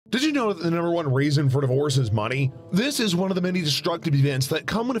Did you know that the #1 reason for divorce is money? This is one of the many destructive events that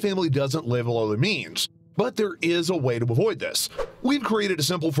come when a family doesn't live below their means. But there is a way to avoid this. We've created a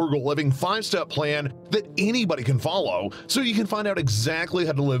simple frugal living 5-step plan that anybody can follow so you can find out exactly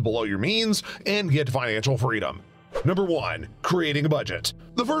how to live below your means and get financial freedom. Number 1, creating a budget.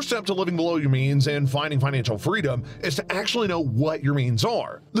 The first step to living below your means and finding financial freedom is to actually know what your means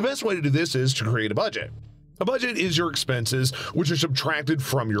are. The best way to do this is to create a budget. A budget is your expenses, which are subtracted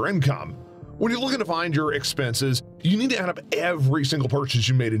from your income. When you're looking to find your expenses, you need to add up every single purchase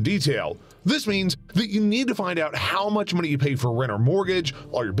you made in detail. This means that you need to find out how much money you paid for rent or mortgage,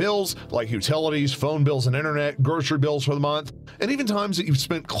 all your bills like utilities, phone bills and internet, grocery bills for the month, and even times that you've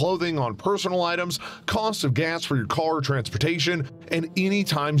spent clothing on personal items, costs of gas for your car or transportation, and any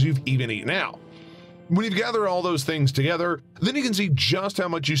times you've even eaten out. When you've gathered all those things together, then you can see just how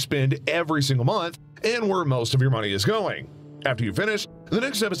much you spend every single month and where most of your money is going. After you finish, the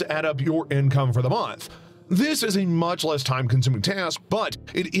next step is to add up your income for the month. This is a much less time-consuming task, but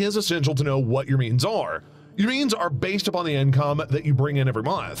it is essential to know what your means are. Your means are based upon the income that you bring in every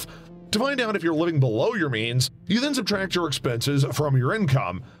month. To find out if you're living below your means, you then subtract your expenses from your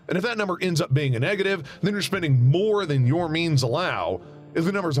income, and if that number ends up being a negative, then you're spending more than your means allow. If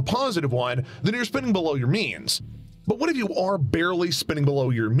the number is a positive one, then you're spending below your means. But what if you are barely spending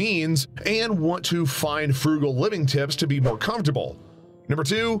below your means and want to find frugal living tips to be more comfortable? Number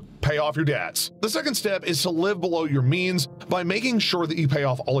 2, pay off your debts. The second step is to live below your means by making sure that you pay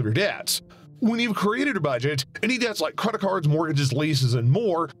off all of your debts. When you've created a budget, any debts like credit cards, mortgages, leases, and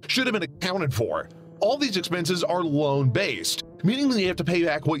more should have been accounted for. All these expenses are loan-based, meaning that you have to pay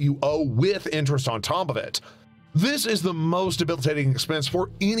back what you owe with interest on top of it. This is the most debilitating expense for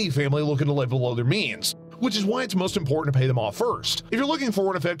any family looking to live below their means, which is why it's most important to pay them off first. If you're looking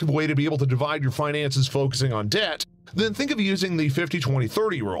for an effective way to be able to divide your finances focusing on debt, then think of using the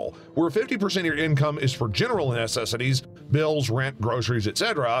 50-20-30 rule, where 50% of your income is for general necessities, bills, rent, groceries,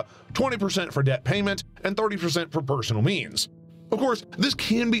 etc., 20% for debt payment, and 30% for personal means. Of course, this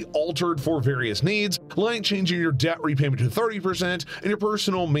can be altered for various needs, like changing your debt repayment to 30% and your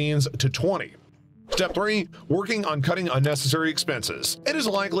personal means to 20%. Step 3, working on cutting unnecessary expenses. It is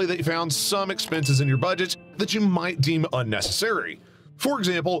likely that you found some expenses in your budget that you might deem unnecessary. For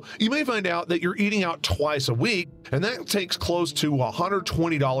example, you may find out that you're eating out twice a week, and that takes close to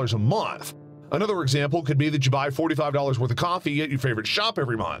 $120 a month. Another example could be that you buy $45 worth of coffee at your favorite shop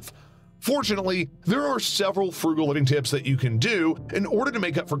every month. Fortunately, there are several frugal living tips that you can do in order to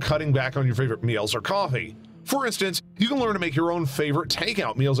make up for cutting back on your favorite meals or coffee. For instance, you can learn to make your own favorite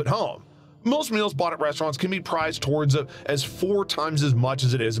takeout meals at home. Most meals bought at restaurants can be priced towards as 4 times as much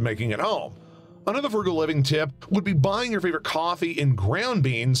as it is making at home. Another frugal living tip would be buying your favorite coffee in ground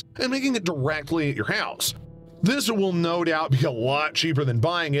beans and making it directly at your house. This will no doubt be a lot cheaper than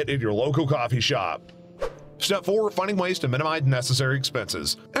buying it at your local coffee shop. Step 4, finding ways to minimize necessary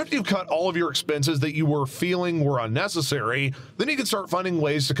expenses. After you've cut all of your expenses that you were feeling were unnecessary, then you can start finding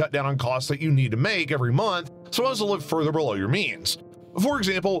ways to cut down on costs that you need to make every month so as to live further below your means. For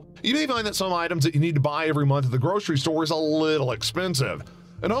example, you may find that some items that you need to buy every month at the grocery store is a little expensive.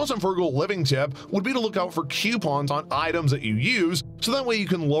 An awesome frugal living tip would be to look out for coupons on items that you use so that way you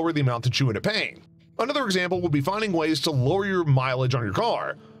can lower the amount that you end up paying. Another example would be finding ways to lower your mileage on your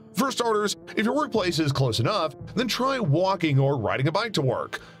car. For starters, if your workplace is close enough, then try walking or riding a bike to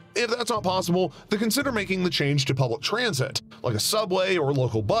work. If that's not possible, then consider making the change to public transit, like a subway or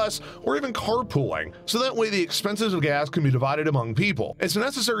local bus, or even carpooling, so that way the expenses of gas can be divided among people. It's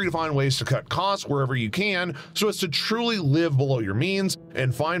necessary to find ways to cut costs wherever you can so as to truly live below your means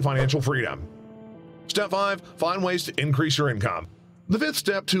and find financial freedom. Step 5, find ways to increase your income. The 5th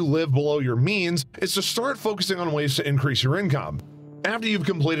step to live below your means is to start focusing on ways to increase your income. After you've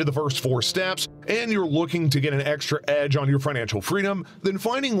completed the first 4 steps and you're looking to get an extra edge on your financial freedom, then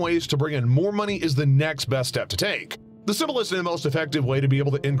finding ways to bring in more money is the next best step to take. The simplest and most effective way to be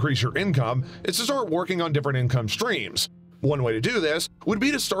able to increase your income is to start working on different income streams. One way to do this would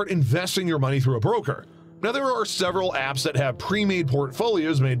be to start investing your money through a broker. Now, there are several apps that have pre-made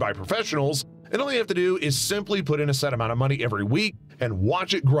portfolios made by professionals, and all you have to do is simply put in a set amount of money every week and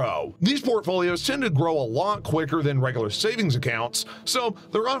watch it grow. These portfolios tend to grow a lot quicker than regular savings accounts, so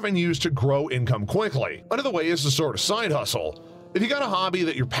they're often used to grow income quickly. Another way is to start a side hustle. If you got a hobby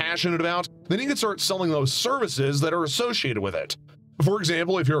that you're passionate about, then you can start selling those services that are associated with it. For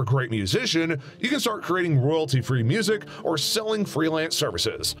example, if you're a great musician, you can start creating royalty-free music or selling freelance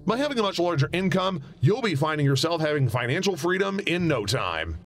services. By having a much larger income, you'll be finding yourself having financial freedom in no time.